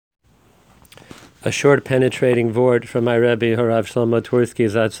A short penetrating vort from my Rebbe, Harav Shlomo Tursky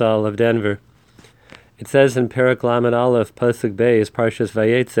Zatzal of Denver. It says in Perek Lamed Aleph, Pasuk Beis, Parshas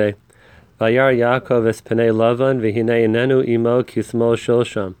Vayeitzei, Vayar Yaakov es Penei Lavan v'hinei inenu imo kismol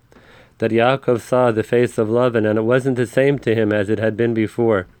shilsham, that Yaakov saw the face of Lavan, and it wasn't the same to him as it had been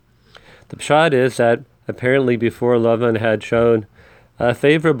before. The pshat is that apparently before Lavan had shown a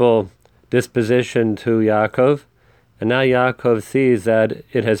favorable disposition to Yaakov, and now Yaakov sees that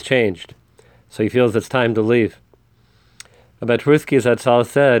it has changed. So he feels it's time to leave. But Tursky Zatzal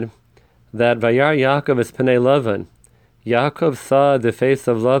said that Vayar Yaakov es Penei Lavan, Yaakov saw the face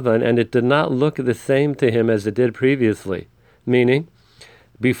of Lavan, and it did not look the same to him as it did previously. Meaning,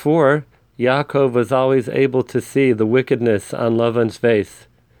 before, Yaakov was always able to see the wickedness on Lavan's face.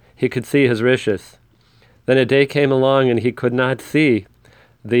 He could see his rishus. Then a day came along and he could not see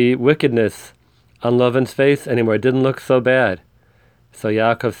the wickedness on Lavan's face anymore. It didn't look so bad. So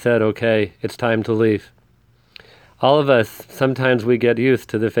Yaakov said, okay, it's time to leave. All of us, sometimes we get used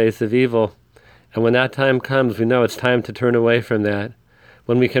to the face of evil. And when that time comes, we know it's time to turn away from that.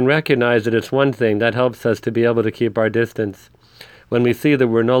 When we can recognize that it's one thing, that helps us to be able to keep our distance. When we see that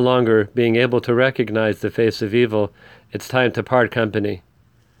we're no longer being able to recognize the face of evil, it's time to part company.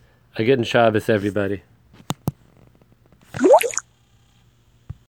 A good Shabbos, everybody.